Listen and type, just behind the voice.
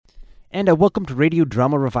And welcome to Radio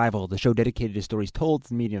Drama Revival, the show dedicated to stories told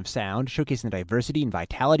through the medium of sound, showcasing the diversity and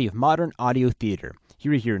vitality of modern audio theater.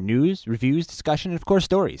 Here we hear news, reviews, discussion, and of course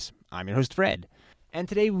stories. I'm your host, Fred. And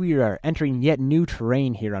today we are entering yet new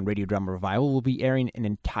terrain here on Radio Drama Revival. We'll be airing an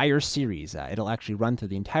entire series. It'll actually run through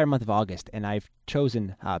the entire month of August, and I've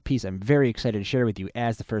chosen a piece I'm very excited to share with you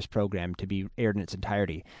as the first program to be aired in its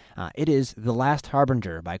entirety. It is The Last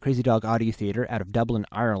Harbinger by Crazy Dog Audio Theatre out of Dublin,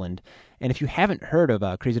 Ireland. And if you haven't heard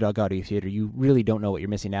of Crazy Dog Audio Theatre, you really don't know what you're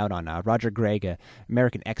missing out on. Roger Gregg, an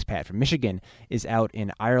American expat from Michigan, is out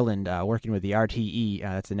in Ireland working with the RTE.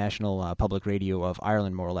 That's the National Public Radio of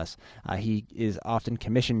Ireland, more or less. He is often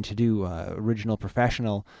commissioned to do original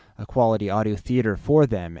professional quality audio theater for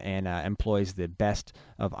them and employs the best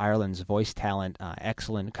of Ireland's voice talent,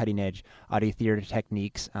 excellent cutting-edge audio theater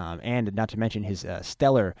techniques, and not to mention his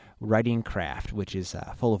stellar writing craft, which is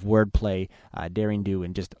full of wordplay, daring-do,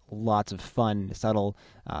 and just lots of fun, subtle,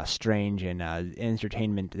 strange, and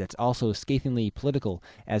entertainment that's also scathingly political,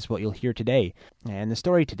 as what you'll hear today. And the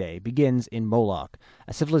story today begins in Moloch,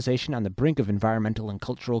 a civilization on the brink of environmental and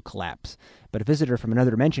cultural collapse. But a visitor from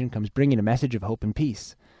another dimension comes bringing a message of hope and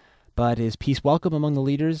peace. But is peace welcome among the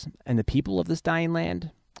leaders and the people of this dying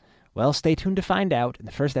land? Well, stay tuned to find out in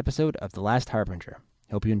the first episode of The Last Harbinger.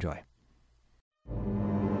 Hope you enjoy.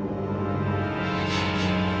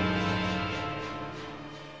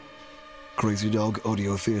 Crazy Dog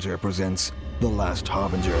Audio Theatre presents The Last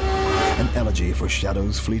Harbinger, an elegy for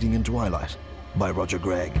shadows fleeting in twilight by Roger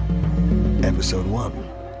Gregg. Episode 1,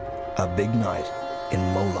 A Big Night in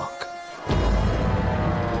Moloch.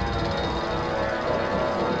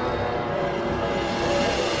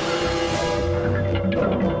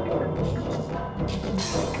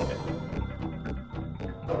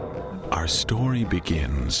 Our story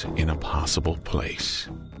begins in a possible place,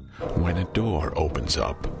 when a door opens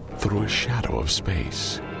up through a shadow of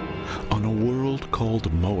space, on a world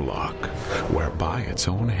called Moloch, where by its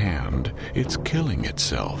own hand it's killing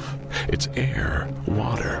itself, its air,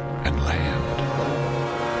 water, and land.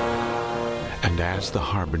 And as the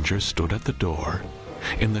Harbinger stood at the door,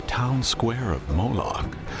 in the town square of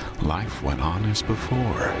Moloch, life went on as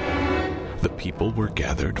before. The people were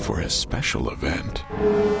gathered for a special event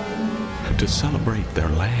to celebrate their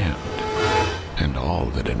land and all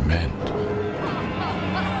that it meant.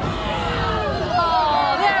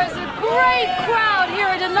 Oh, there's a great crowd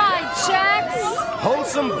here tonight, Jax.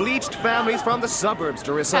 Wholesome, bleached families from the suburbs,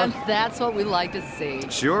 Teresa. And that's what we like to see.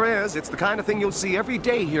 Sure is. It's the kind of thing you'll see every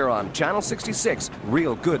day here on Channel 66.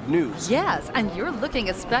 Real good news. Yes, and you're looking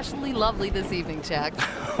especially lovely this evening, Jax.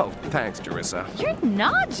 Oh, thanks, Teresa. Your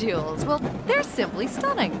nodules, well, they're simply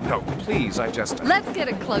stunning. No, please, I just... Let's get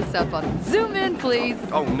a close-up on them. Zoom in, please.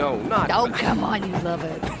 Oh, no, not... Oh, come on, you love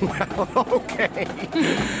it. Well, okay.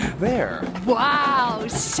 There. Wow,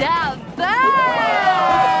 champagne!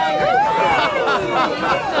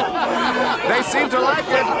 They seem to like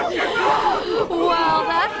it. Well,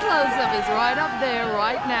 that close-up is right up there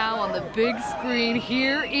right now on the big screen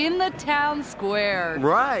here in the town square.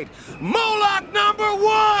 Right. Moloch number 1!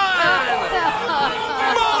 Moloch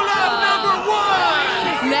number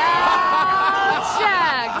 1! Now,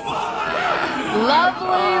 Jax.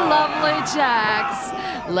 Lovely, lovely Jax.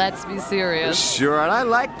 Let's be serious. Sure, and I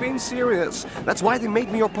like being serious. That's why they made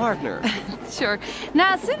me your partner. Sure.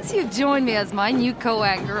 Now, since you've joined me as my new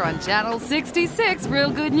co-anchor on Channel 66, Real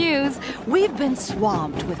Good News, we've been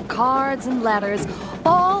swamped with cards and letters,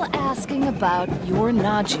 all asking about your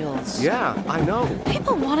nodules. Yeah, I know.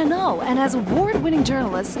 People want to know, and as award-winning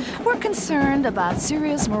journalists, we're concerned about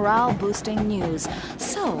serious morale-boosting news.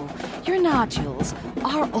 So, your nodules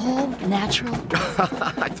are all natural?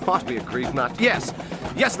 I thought we agreed not... Yes,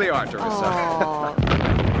 they are, Teresa. Oh. The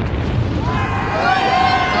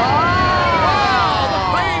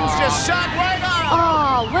flames just shot right up!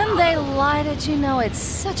 Oh, when they light it, you know it's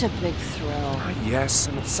such a big thrill. Yes,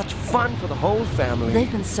 and it's such fun for the whole family.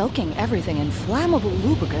 They've been soaking everything in flammable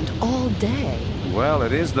lubricant all day. Well,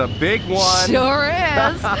 it is the big one. Sure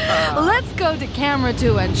is. Let's go to camera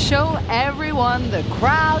 2 and show everyone the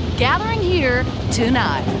crowd gathering here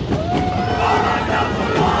tonight.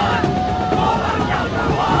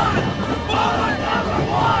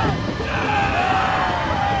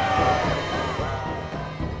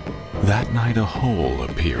 That night a hole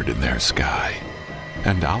appeared in their sky,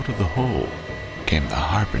 and out of the hole came the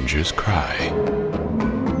Harbinger's cry.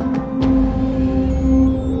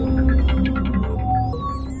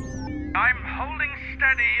 I'm holding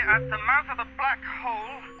steady at the mouth of the black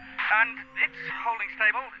hole, and it's holding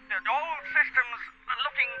stable. All systems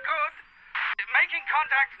looking good. Making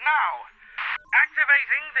contact now.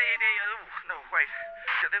 Activating the... no, wait.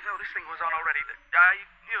 This thing was on already.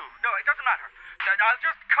 No, it doesn't matter. I'll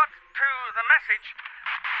just cut to the message.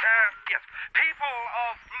 Yes. People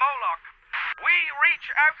of Moloch, we reach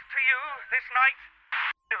out to you this night,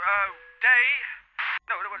 day...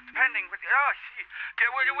 No, depending with the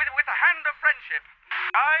hand of friendship.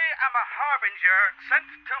 I am a harbinger sent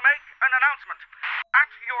to make an announcement.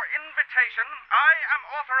 At your invitation, I am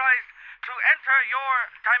authorized to enter your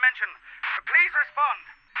dimension. Please respond.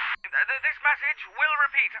 This message will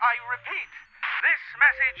repeat. I repeat. This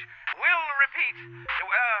message will repeat.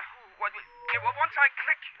 Once I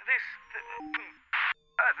click this...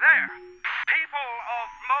 there. People of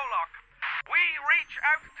Moloch, we reach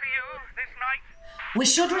out to you this night. We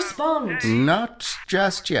should respond. Not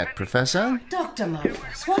just yet, Professor. Dr.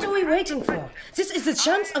 Malthus, what are we waiting for? This is the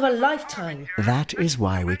chance of a lifetime. That is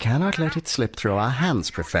why we cannot let it slip through our hands,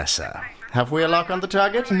 Professor. Have we a lock on the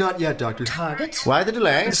target? Not yet, Doctor. Target? Why the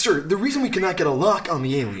delay? Sir, the reason we cannot get a lock on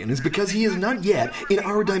the alien is because he is not yet in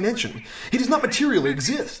our dimension. He does not materially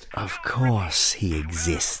exist. Of course he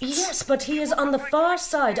exists. Yes, but he is on the far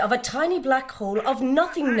side of a tiny black hole of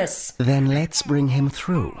nothingness. Then let's bring him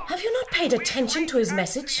through. Have you not paid attention to his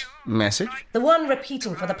message? Message? The one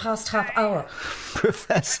repeating for the past half hour.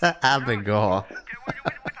 Professor Abigor.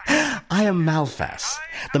 I am Malphas,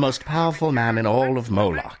 the most powerful man in all of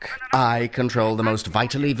Moloch. I control the most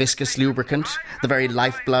vitally viscous lubricant, the very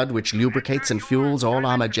lifeblood which lubricates and fuels all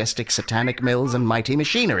our majestic satanic mills and mighty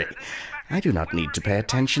machinery. I do not need to pay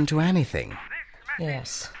attention to anything.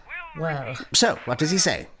 Yes. Well. So, what does he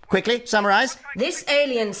say? Quickly, summarize. This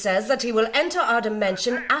alien says that he will enter our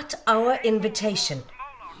dimension at our invitation.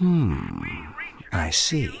 I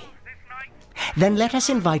see. Then let us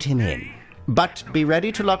invite him in. But be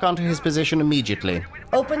ready to lock onto his position immediately.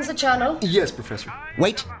 Opens the channel? Yes, Professor.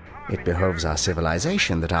 Wait. It behoves our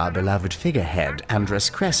civilization that our beloved figurehead, Andres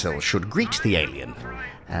Kressel, should greet the alien.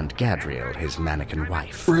 And Gadriel, his mannequin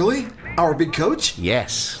wife. Really? Our big coach?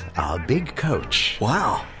 Yes, our big coach.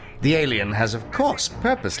 Wow. The alien has, of course,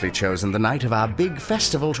 purposely chosen the night of our big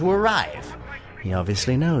festival to arrive. He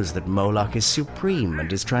obviously knows that Moloch is supreme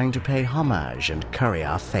and is trying to pay homage and curry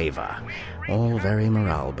our favor. All very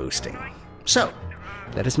morale-boosting. So,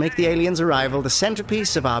 let us make the alien's arrival the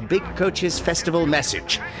centerpiece of our big coach's festival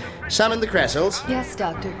message. Summon the Kressels. Yes,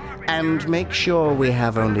 Doctor. And make sure we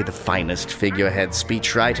have only the finest figurehead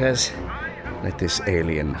speechwriters. Let this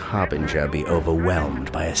alien harbinger be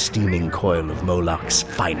overwhelmed by a steaming coil of Moloch's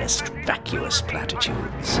finest vacuous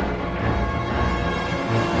platitudes.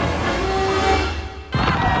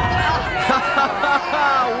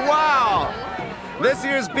 Wow! This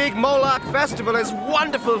year's big Moloch festival is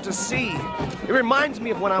wonderful to see. It reminds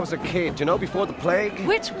me of when I was a kid, you know, before the plague.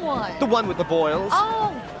 Which one? The one with the boils.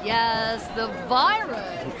 Oh, yes, the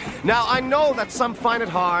virus. Now, I know that some find it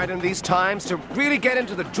hard in these times to really get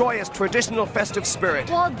into the joyous, traditional festive spirit.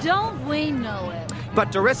 Well, don't we know it?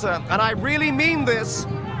 But, Darissa, and I really mean this,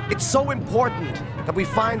 it's so important that we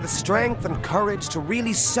find the strength and courage to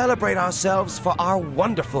really celebrate ourselves for our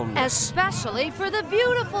wonderfulness. Especially for the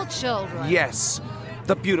beautiful children. Yes,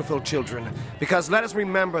 the beautiful children. Because let us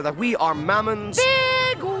remember that we are Mammon's...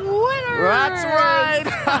 Big winners! That's right!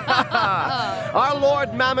 Our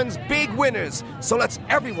Lord Mammon's big winners. So let's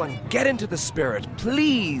everyone get into the spirit.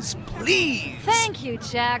 Please, please. Thank you,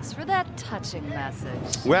 Jax, for that touching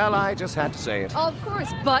message. Well, I just had to say it. Of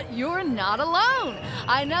course, but you're not alone.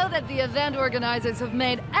 I know that the event organizers have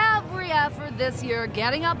made every effort this year,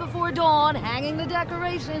 getting up before dawn, hanging the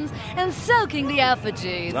decorations, and soaking the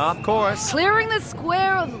effigies. Of course. Clearing the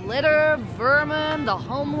square of litter, vermin, the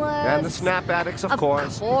homeless. And the snap addicts, of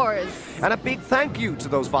course. Of course. And a big thank you to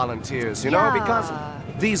those volunteers, you know, because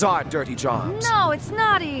these are dirty jobs. No, it's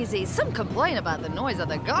not easy. Some complain about the noise of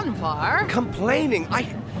the gunfire. Complaining? I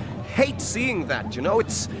hate seeing that, you know.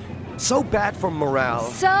 It's so bad for morale.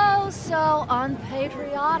 So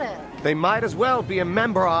unpatriotic. They might as well be a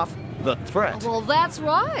member of the threat. Well, that's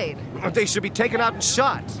right. They should be taken out and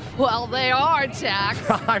shot. Well, they are, Jax.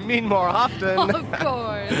 I mean more often. Of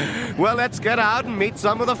course. Well, let's get out and meet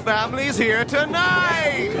some of the families here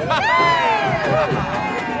tonight.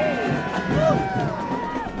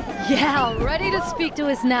 Yeah, ready to speak to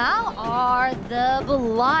us now are the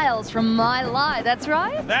Belials from My Lie. That's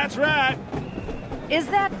right? That's right. Is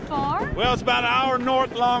that far? Well, it's about an hour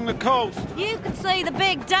north along the coast. You can see the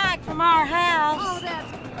big dike from our house. Oh,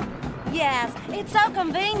 that's... Yes, it's so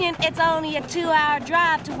convenient. It's only a 2-hour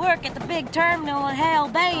drive to work at the big terminal in Hale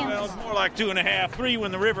Bay. Well, it's more like 2.5, 3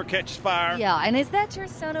 when the river catches fire. Yeah, and is that your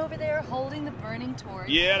son over there holding the burning torch?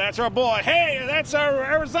 Yeah, that's our boy. Hey, that's our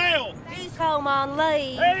Arizal. He's home on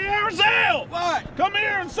leave. Hey, Arizal! What? Come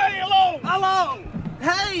here and say hello. Hello!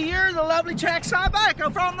 Hey, you're the lovely Jack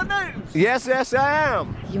Cybaco from the news. Yes, I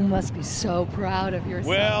am. You must be so proud of your son.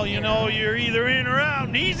 Well, you know, you're either in or out,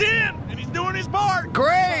 and he's in, and he's doing his part.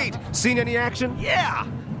 Great! Seen any action? Yeah.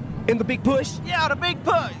 In the big push? Yeah, the big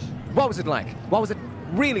push. What was it like? What was it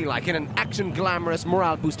really like in an action, glamorous,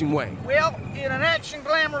 morale-boosting way? Well, in an action,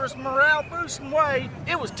 glamorous, morale-boosting way,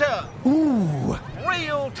 it was tough. Ooh.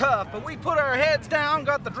 Real tough, but we put our heads down,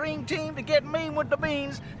 got the dream team to get mean with the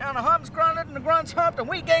beans, and the humps grunted and the grunts humped, and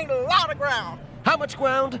we gained a lot of ground. How much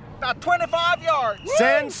ground? About 25 yards.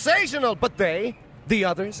 Sensational! But they, the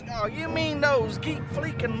others? Oh, you mean those geek,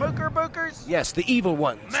 fleek, and mooker bookers? Yes, the evil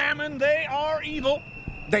ones. Mammon, they are evil.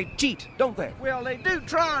 They cheat, don't they? Well, they do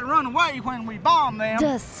try to run away when we bomb them.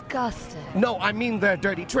 Disgusting. No, I mean their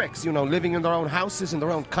dirty tricks. You know, living in their own houses, in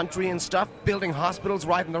their own country and stuff, building hospitals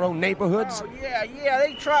right in their own neighborhoods. Oh, yeah,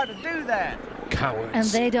 they try to do that. Cowards. And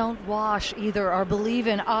they don't wash either or believe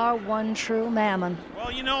in our one true mammon. Well,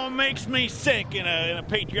 you know, it makes me sick in a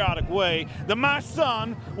patriotic way that my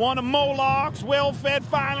son, one of Moloch's well-fed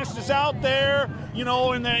finest, is out there, you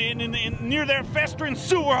know, in near their festering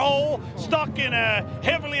sewer hole, stuck in a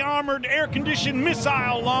heavily armored, air-conditioned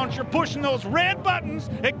missile launcher, pushing those red buttons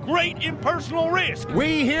at great impersonal risk.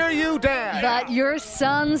 We hear you, Dad. But your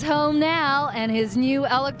son's home now, and his new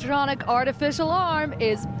electronic artificial arm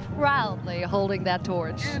is proudly holding that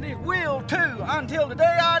torch. And it will, too, until the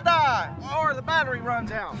day I die, or the battery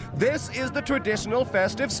runs out. This is the traditional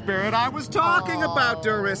festive spirit I was talking about,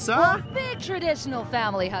 Dorissa. Well, big traditional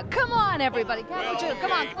family hug. Come on, everybody.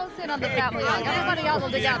 Come on, close in on the family hug. Everybody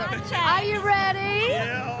huddle together. Are you ready?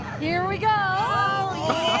 Yeah. Here we go.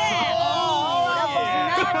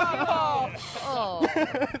 Oh.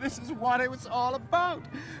 This is what it was all about.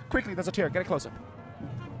 Quickly, there's a tear. Get it closer.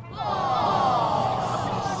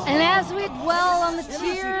 And as we dwell on the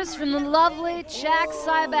tears from the lovely Jack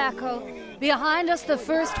Cybaco, behind us the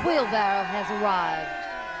first wheelbarrow has arrived.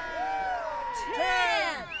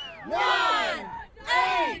 10, 9,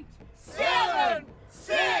 8, 7,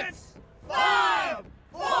 6, 5,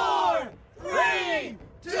 4, 3,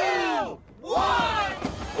 2, 1.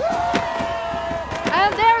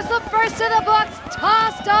 And there's the first of the books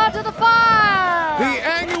tossed onto the fire. The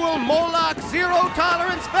annual Moloch Zero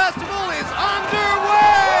Tolerance Festival is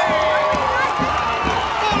underway!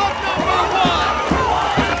 Moloch number 1!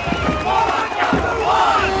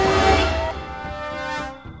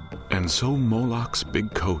 And so Moloch's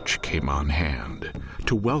big coach came on hand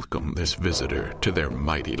to welcome this visitor to their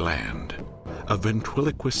mighty land. A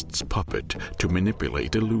ventriloquist's puppet to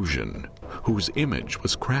manipulate illusion, whose image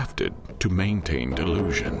was crafted to maintain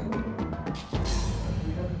delusion.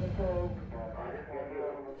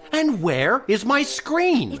 And where is my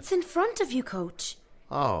screen? It's in front of you, Coach.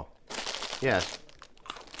 Oh, yes.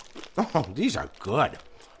 Oh, these are good.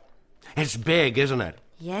 It's big, isn't it?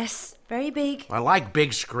 Yes, very big. I like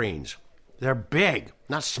big screens. They're big,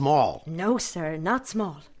 not small. No, sir, not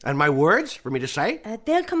small. And my words for me to say?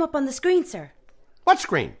 They'll come up on the screen, sir. What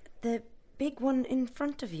screen? The big one in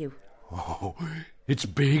front of you. Oh, it's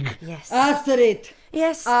big. Yes. Astrid.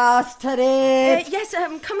 Yes. Astrid. Yes,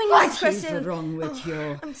 I'm coming, Miss Cressil. What is wrong with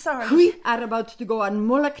you? I'm sorry. We are about to go on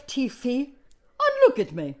Moloch TV. And look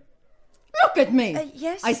at me. Look at me.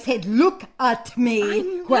 Yes. I said look at me.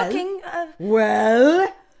 I'm looking.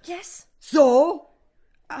 Well? Yes. So?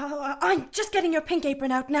 I'm just getting your pink apron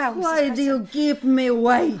out now, Mrs. Why do you keep me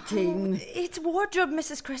waiting? It's wardrobe,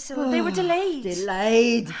 Mrs. Cressil. They were delayed.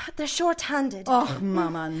 Delayed? They're short-handed. Oh,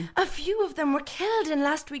 Maman. A few of them were killed in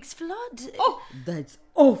last week's flood. Oh, that's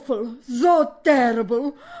awful. So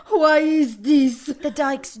terrible. Why is this? The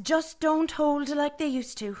dikes just don't hold like they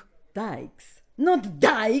used to. Dikes? Not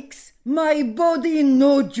dikes. My body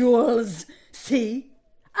nodules. See?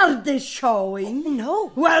 Are they showing? Oh,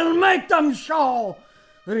 no. Well, make them show.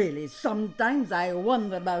 Really, sometimes I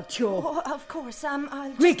wonder about you. Oh, of course. I'll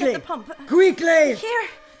just Quickly. get the pump. Quickly. Here.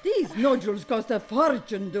 These nodules cost a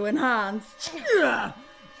fortune to enhance.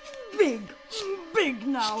 Big. Big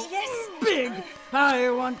now. Yes. Big.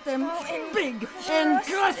 I want them big,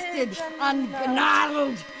 encrusted, and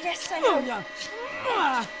gnarled. Yes, I know.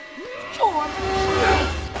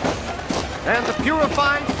 And the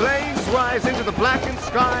purifying flames rise into the blackened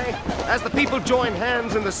sky as the people join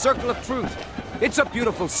hands in the circle of truth. It's a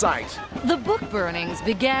beautiful sight. The book burnings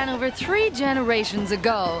began over 3 generations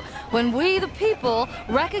ago, when we, the people,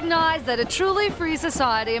 recognized that a truly free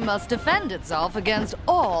society must defend itself against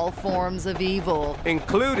all forms of evil.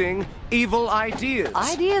 Including evil ideas.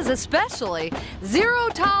 Ideas especially. Zero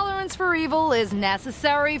tolerance for evil is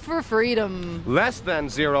necessary for freedom. Less than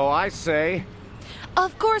zero, I say.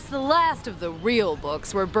 Of course, the last of the real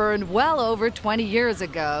books were burned well over 20 years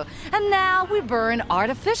ago, and now we burn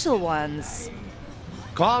artificial ones.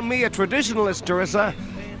 Call me a traditionalist, Teresa,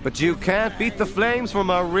 but you can't beat the flames from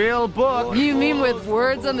a real book. You mean with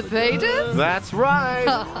words on the pages? That's right.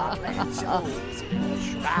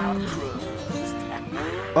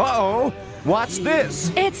 Uh-oh. What's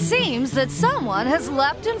this? It seems that someone has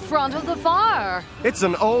leapt in front of the fire. It's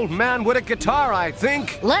an old man with a guitar, I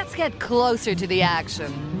think. Let's get closer to the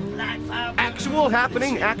action. Actual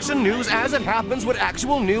happening action news as it happens with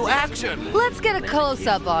actual new action. Let's get a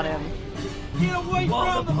close-up on him. Get away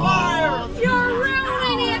from the fire! You're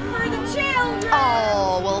ruining it for the children!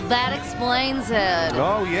 Oh, well, that explains it.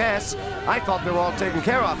 Oh, yes. I thought they were all taken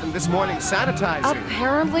care of in this morning's sanitizing.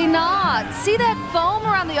 Apparently not. See that foam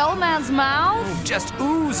around the old man's mouth? Just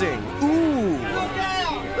oozing. Ooh.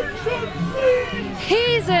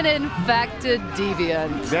 He's an infected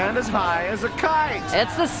deviant. And as high as a kite.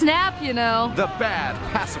 It's the snap, you know. The bad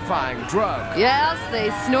pacifying drug. Yes, they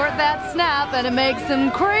snort that snap and it makes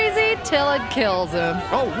him crazy till it kills him.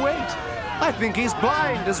 Oh, wait. I think he's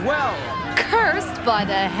blind as well. Cursed by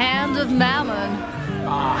the hand of Mammon.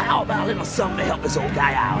 How about a little something to help this old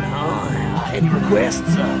guy out, huh? Any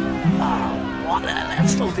requests?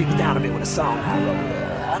 Let's slow things down a bit with a song I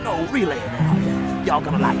wrote. No, relay now. Y'all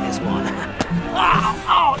gonna like this one.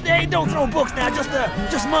 Hey, don't throw books now, just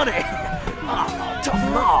money. Tough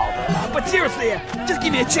and all. But seriously, just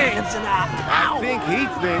give me a chance and I think he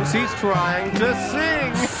thinks he's trying to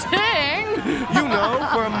sing. Sing? You know,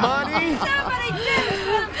 for money. Somebody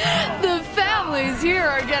do! The families here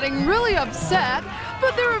are getting really upset,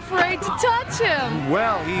 but they're afraid to touch him.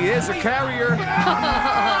 Well, he is a carrier. Oh,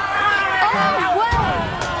 well.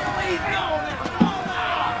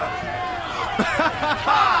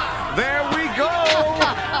 There we go!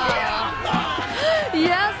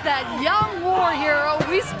 Yes, that young war hero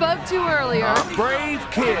we spoke to earlier. A brave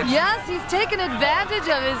kid. Yes, he's taken advantage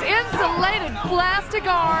of his insulated plastic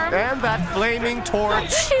arm. And that flaming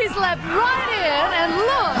torch. He's leapt right in, and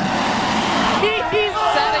look! He's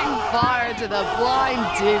setting fire to the blind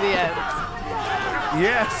deviant.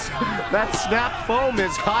 Yes, that snap foam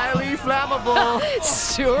is highly flammable.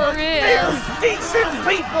 Sure is. Decent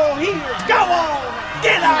people here, go on!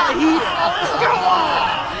 Get out of here! Go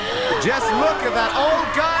on! Just look at that old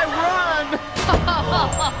guy run!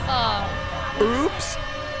 Oops,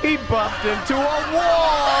 he bumped into a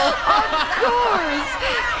wall! Of course,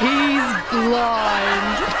 he's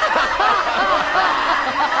blind.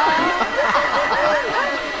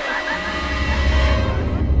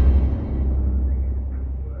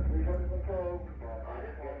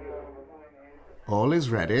 All is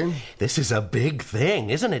ready. This is a big thing,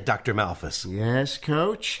 isn't it, Dr. Malthus? Yes,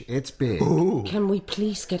 Coach, it's big. Ooh. Can we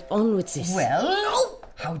please get on with this? Well,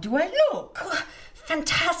 how do I look?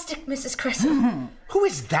 Fantastic, Mrs. Crescent. Who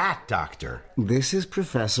is that, Doctor? This is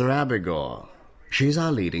Professor Abigor. She's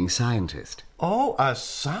our leading scientist. Oh, a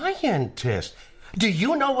scientist. Do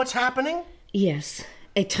you know what's happening? Yes.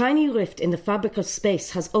 A tiny rift in the fabric of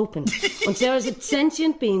space has opened, and there is a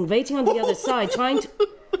sentient being waiting on the other side trying to...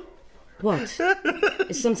 What?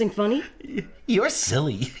 Is something funny? You're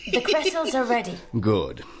silly. The crystals are ready.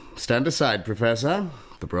 Good. Stand aside, Professor.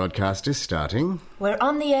 The broadcast is starting. We're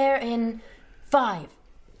on the air in 5,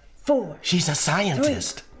 4. She's a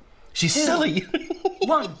scientist. 3, She's 2, silly.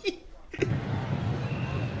 1.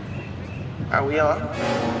 Are we on?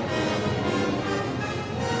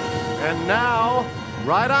 And now,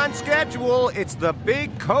 right on schedule, it's the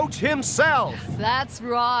big coach himself. That's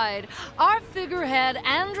right. Our figurehead,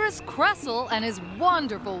 Andres Kressel, and his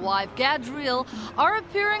wonderful wife, Gadriel, are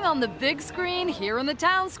appearing on the big screen here in the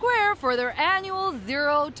town square for their annual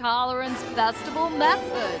Zero Tolerance Festival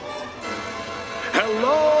message.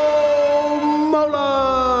 Hello,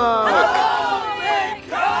 Mola! Hello, big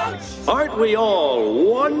coach! Aren't we all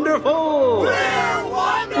wonderful? We're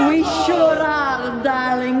wonderful! We sure are,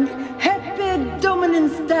 darling. Happy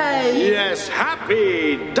Dominance Day! Yes,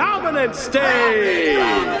 happy Dominance Day!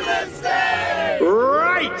 Happy Dominance Day!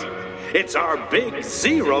 Right! It's our big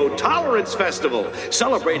Zero Tolerance Festival,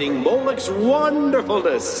 celebrating Moloch's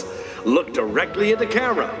wonderfulness. Look directly at the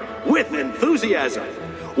camera with enthusiasm.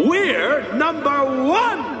 We're number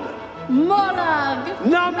 1! Moloch!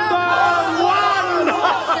 Number one!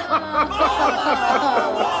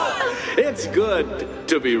 It's good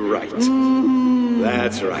to be right.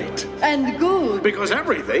 That's right. And good. Because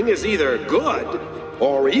everything is either good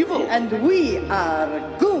or evil. And we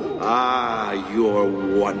are good. Ah, you're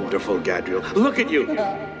wonderful, Gadriel. Look at you.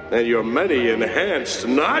 And your many enhanced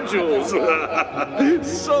nodules.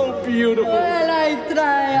 So beautiful. Well, I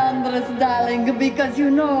try, Andres, darling, because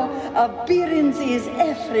you know, appearance is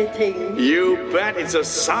everything. You bet it's a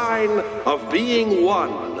sign of being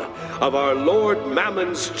one of our Lord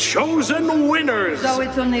Mammon's chosen winners. So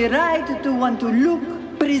it's only right to want to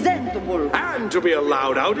look presentable. And to be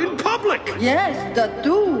allowed out in public. Yes, that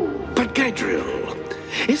too. But Gadriel,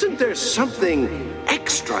 isn't there something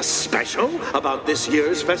extra special about this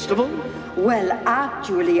year's festival? Well,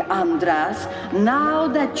 actually, Andras, now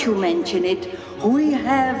that you mention it, we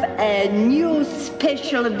have a new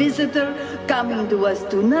special visitor coming to us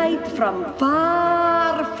tonight from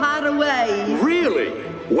far, far away. Really?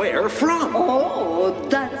 Where from? Oh,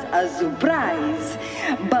 that's a surprise.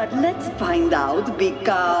 But let's find out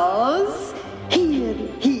because here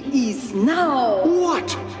he is now.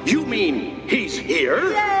 What? You mean he's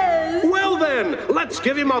here? Yes. Well then, let's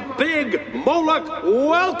give him a big Moloch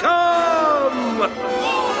welcome! Moloch number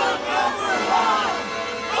one!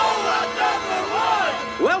 Moloch number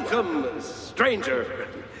one! Welcome, stranger.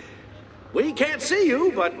 We can't see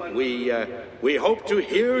you, but we hope to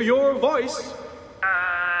hear your voice.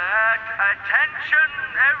 Attention,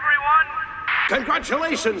 everyone.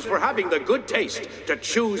 Congratulations for having the good taste to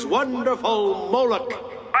choose wonderful Moloch.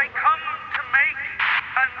 I come to make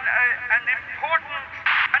an important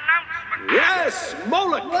announcement. Yes,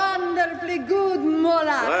 Moloch. Wonderfully good, Moloch.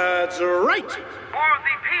 That's right. For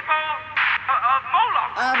the people of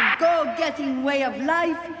Moloch. Our go-getting way of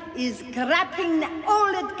life is scrapping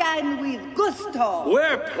all it can with gusto.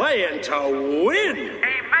 We're playing to win.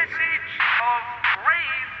 A message of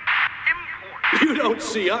grave import. You don't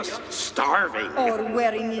see us starving. Or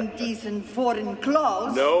wearing indecent foreign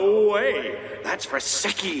clothes. No way. That's for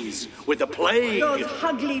sickies with the plague. Those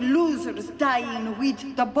ugly losers dying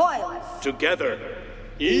with the boils. Together.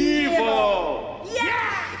 Evil!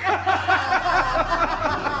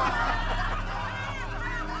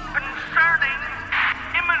 Concerning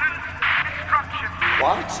imminent destruction.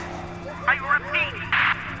 What? I repeat,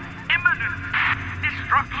 imminent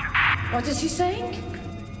destruction. What is he saying?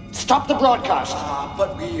 Stop the broadcast.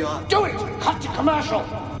 But we, Do it! Cut to commercial.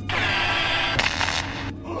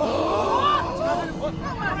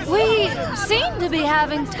 We seem to be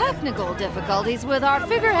having technical difficulties with our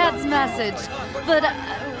figurehead's message, but,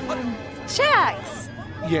 Shax,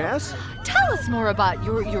 Yes? tell us more about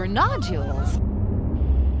your nodules.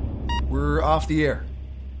 We're off the air.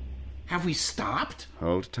 Have we stopped?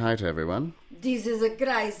 Hold tight, everyone. This is a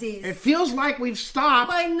crisis. It feels like we've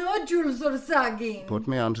stopped. My nodules are sagging. Put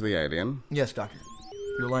me onto the alien. Yes, Doctor.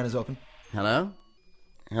 Your line is open. Hello?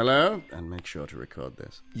 Hello? And make sure to record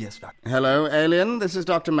this. Yes, Doctor. Hello, alien. This is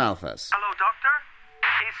Dr. Malthus. Hello, Doctor.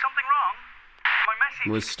 Is something wrong? My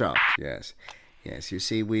message... Was stopped, yes. Yes, you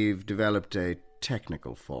see, we've developed a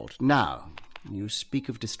technical fault. Now, you speak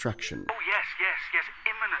of destruction. Oh, yes.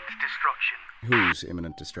 Imminent destruction. Whose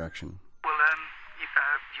imminent destruction? Well,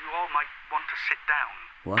 you all might want to sit down.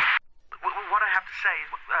 What? What I have to say is,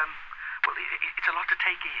 it's a lot to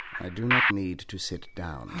take in. I do not need to sit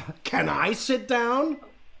down. Can I sit down?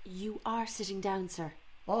 You are sitting down, sir.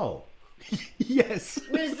 Oh. Yes.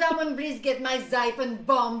 Will someone please get my siphon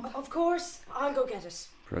bomb? Of course. I'll go get it.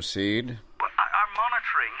 Proceed. Well, our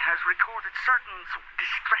monitoring has recorded certain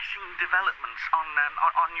distressing developments on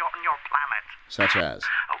your planet. Such as?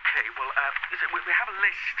 Okay, well, we have a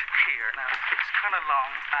list here. Now, it's kind of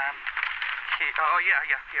long. Here. Oh, yeah,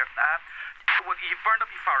 here. Well, you've burned up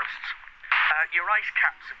your forests. Your ice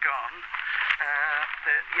caps are gone.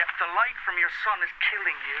 The light from your sun is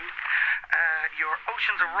killing you. Your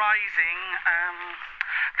oceans are rising.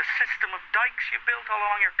 The system of dikes you built all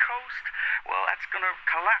along your coast, well, that's going to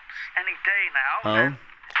collapse any day now. Oh?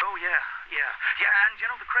 Oh, yeah. And you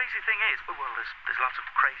know, the crazy thing is, well, there's lots of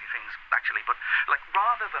crazy things, actually, but, like,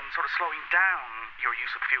 rather than sort of slowing down your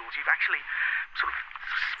use of fuels, you've actually sort of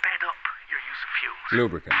sped up your use of fuels.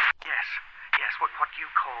 Lubricant. Yes, what you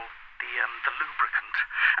call the lubricant.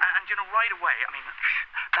 And, you know, right away, I mean,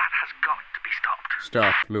 that has got to be stopped.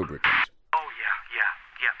 Stop lubricant. Oh, yeah.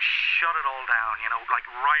 Shut it all down, you know, like,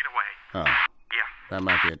 right away. Oh. Yeah. That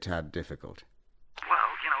might be a tad difficult. Well,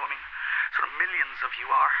 you know, I mean, sort of millions of you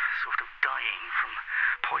are sort of dying from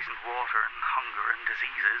poisoned water and hunger and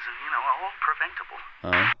diseases and, you know, all preventable.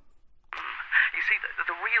 Oh? You see,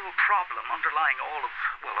 the real real problem underlying all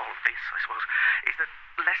of this, I suppose, is that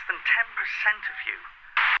less than 10% of you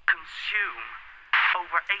consume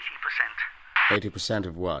over 80%. 80%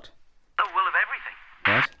 of what? Oh, well, of everything.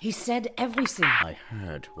 What? He said everything. I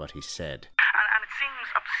heard what he said. And it seems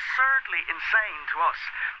absurdly insane to us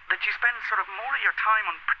that you spend sort of more of your time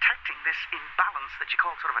on protecting this imbalance that you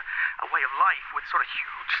call sort of a way of life with sort of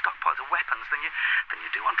huge stockpiles of weapons than you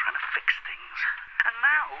do on trying to fix things. And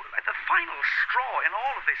now, the final straw in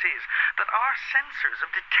all of this is that our sensors have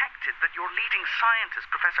detected that your leading scientist,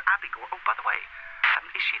 Professor Abigor... Oh, by the way,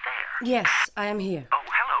 is she there? Yes, I am here. Oh,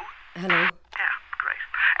 hello. Hello. Yeah, great.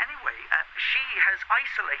 Anyway, she has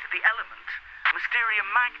isolated the element Mysterium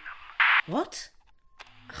Magnum. What?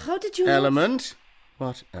 How did you... Element?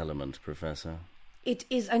 What element, Professor? It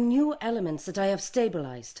is a new element that I have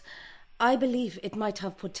stabilized. I believe it might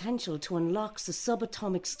have potential to unlock the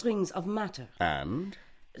subatomic strings of matter. And?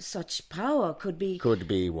 Such power could be... Could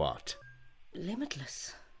be what?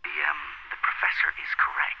 Limitless. The professor is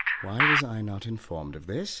correct. Why was I not informed of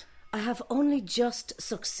this? I have only just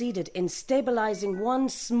succeeded in stabilizing one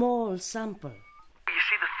small sample. You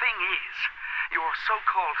see, the thing is, your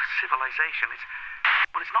so-called civilization is...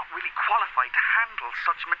 Well, it's not really qualified to handle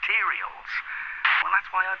such materials. Well,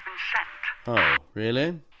 that's why I've been sent. Oh,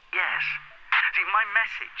 really? Yes. See, my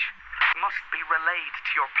message must be relayed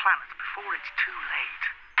to your planet before it's too late.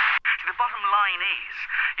 See, the bottom line is,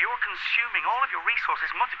 you're consuming all of your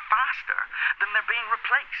resources much faster than they're being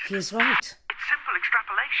replaced. He is right. It's simple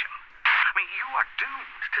extrapolation. I mean, you are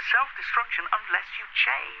doomed to self-destruction unless you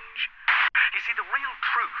change. You see, the real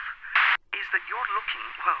truth is that you're looking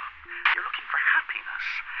for happiness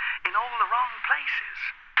in all the wrong places.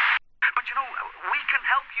 But you know, we can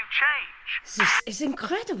help you change. This is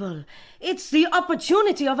incredible. It's the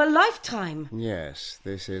opportunity of a lifetime. Yes,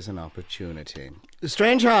 this is an opportunity.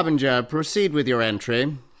 Strange Harbinger, proceed with your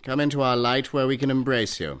entry. Come into our light where we can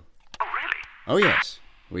embrace you. Oh, really? Oh, yes.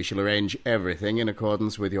 We shall arrange everything in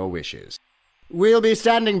accordance with your wishes. We'll be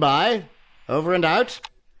standing by. Over and out.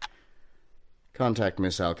 Contact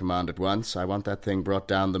Miss Alcommand at once. I want that thing brought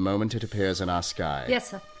down the moment it appears in our sky. Yes,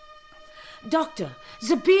 sir. Doctor,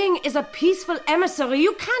 the being is a peaceful emissary.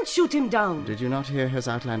 You can't shoot him down. Did you not hear his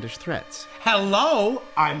outlandish threats? Hello,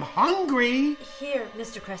 I'm hungry. Here,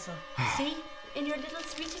 Mr. Kressel. See? In your little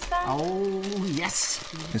sweeties bag? Oh, yes.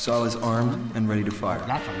 Missile is armed and ready to fire.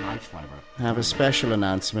 That's a nice flavor. Have a special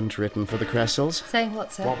announcement written for the Kressels. Saying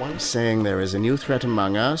what, sir? What one? Saying there is a new threat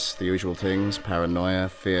among us. The usual things: paranoia,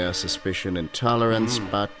 fear, suspicion, intolerance,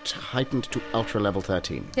 but heightened to ultra level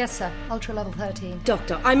 13. Yes, sir. Ultra level 13.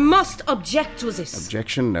 Doctor, I must object to this.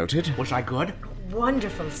 Objection noted. Was I good?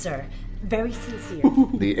 Wonderful, sir. Very sincere.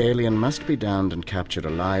 The alien must be downed and captured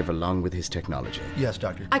alive along with his technology. Yes,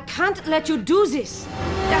 Doctor. I can't let you do this.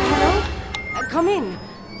 Hello? Come in.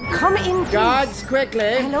 Come in, please. Guards,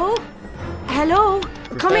 quickly. Hello? Hello?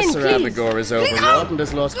 Come in, Professor please. Abigor is overwrought and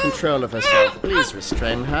has lost control of herself. Please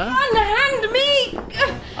restrain her. Unhand me!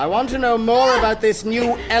 I want to know more about this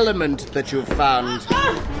new element that you've found.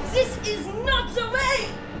 This is not the way!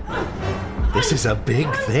 This is a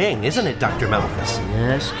big thing, isn't it, Dr. Malthus?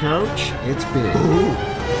 Yes, Coach, it's big.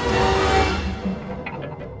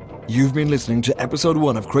 You've been listening to Episode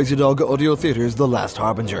 1 of Crazy Dog Audio Theatre's The Last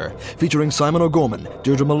Harbinger, featuring Simon O'Gorman,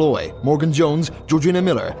 Deirdre Malloy, Morgan Jones, Georgina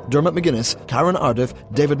Miller, Dermot McGuinness, Karen Ardiff,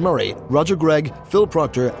 David Murray, Roger Gregg, Phil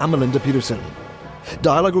Proctor, and Melinda Peterson.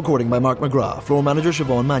 Dialogue recording by Mark McGrath, floor manager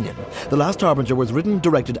Siobhan Mannion. The Last Harbinger was written,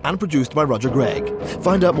 directed, and produced by Roger Gregg.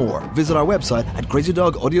 Find out more. Visit our website at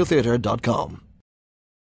crazydogaudiotheatre.com.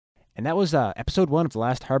 And that was episode 1 of The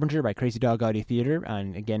Last Harbinger by Crazy Dog Audio Theatre.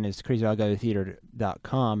 And again, it's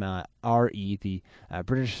crazydogaudiotheatre.com. R-E, the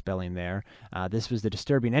British spelling there. This was the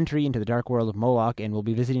disturbing entry into the dark world of Moloch, and we'll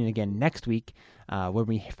be visiting again next week when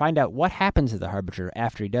we find out what happens to the Harbinger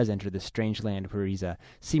after he does enter this strange land where he's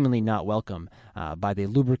seemingly not welcome by the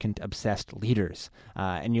lubricant-obsessed leaders.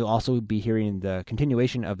 And you'll also be hearing the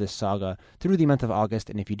continuation of this saga through the month of August,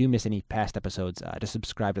 and if you do miss any past episodes, just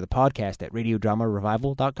subscribe to the podcast at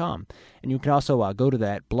radiodramarevival.com. And you can also go to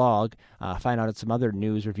that blog, find out some other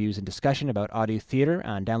news, reviews, and discussion about audio theater,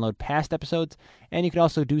 and download past episodes. And you can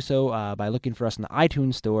also do so by looking for us in the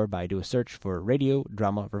iTunes store by do a search for Radio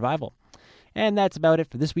Drama Revival. And that's about it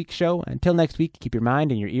for this week's show. Until next week, keep your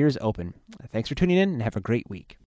mind and your ears open. Thanks for tuning in and have a great week.